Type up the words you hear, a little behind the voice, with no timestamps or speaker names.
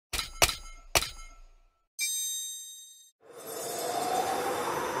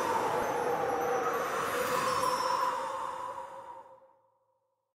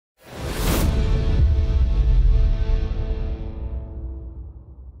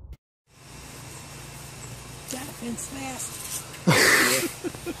Fence fast.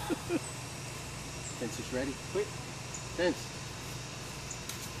 Fence is ready. Quick. Fence.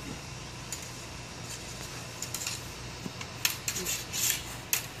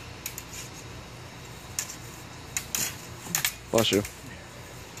 Bless you.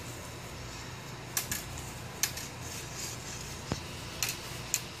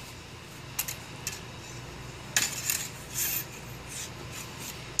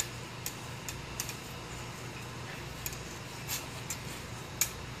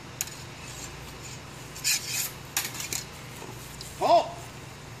 Halt!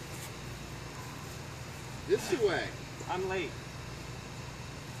 This away. I'm late.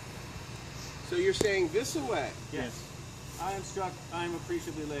 So you're saying this away? Yes. I am struck. I am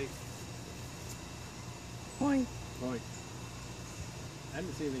appreciably late. Point. Point. I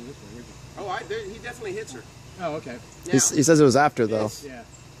didn't see anything this way. Oh, he definitely hits her. Oh, okay. Now, He says it was after, though. this, Yeah.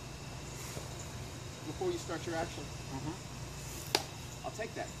 before you start your action. I'll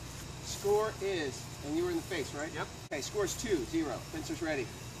take that. Score is, and you were in the face, right? Yep. Okay, score's 2-0. Fencer's ready.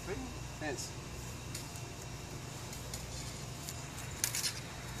 Fence.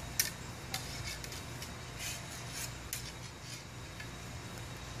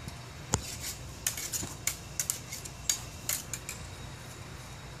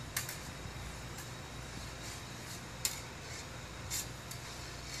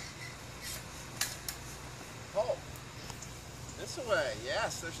 Hold. This way,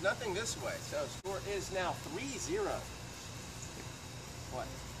 yes, there's nothing this way. So score is now 3-0. What?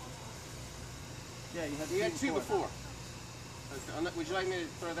 Yeah, you had You had 2 before. Would you like me to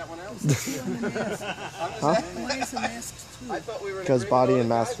throw that one out? Why is the mask too? I thought we were in Because agreement body on and it,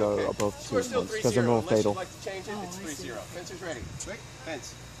 mask guys? are Okay. both Score's still 2 because they're 3-0. more Unless fatal. you'd like to change it, Oh, it's I see. 3-0. Fencer's ready. Quick,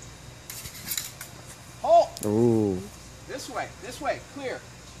 fence. Halt! Ooh. This way, clear.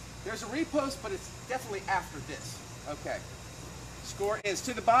 There's a repost, but it's definitely after this. Okay. Score is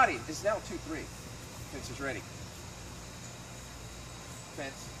to the body. It's now 2-3. Fence is ready.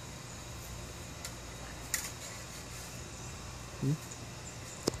 Fence.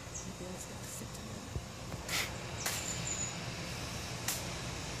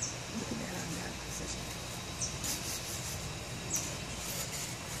 Look at that on that position.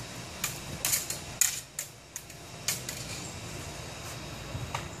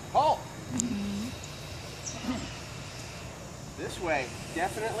 Halt! This way,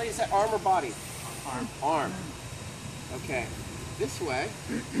 definitely. Is that arm or body? Arm. Arm. Okay. This way,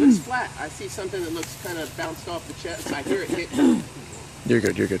 looks flat. I see something that looks kind of bounced off the chest. I hear it hit, You're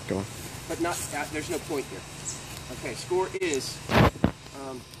good, go on. but not. There's no point here. Okay, score is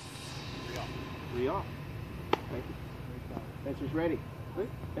 3 off. Thank you. Fencer's ready. Quick,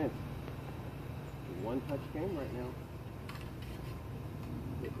 fence. One touch game right now.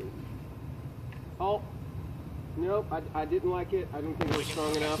 Halt. Nope, I didn't like it. I didn't think it was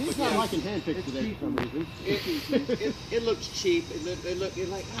strong enough. He's but not yeah. liking handpicks today for some reason. It looks cheap. It like it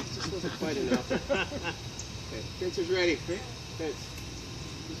just wasn't quite enough. Okay, Fencer's ready. Fence.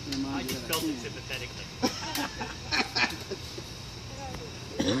 I just felt it sympathetically.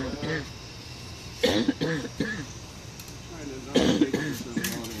 Trying to not take this from the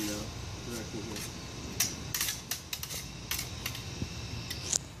awning direction here.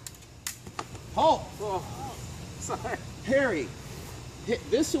 Halt! Oh, sorry. Harry, hit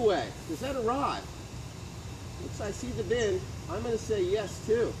this away. Is that a rod? Looks like I see the bend. I'm going to say yes,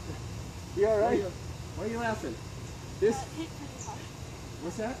 too. You all right? Why are you laughing? This.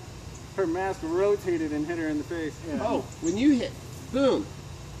 What's that? Her mask rotated and hit her in the face. Yeah. Oh, when you hit, boom,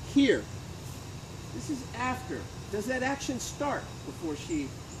 here. This is after. Does that action start before she?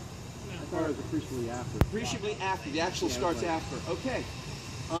 I thought it was appreciably after. Appreciably after. The action starts after. Okay.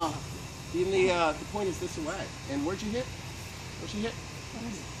 The point is this away. And where'd you hit? Where'd she hit?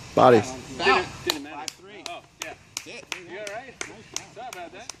 Body. Bout. Didn't matter. 5-3. Oh, yeah. That's it. You all right? Sorry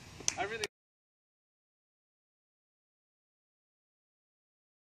about that. I really.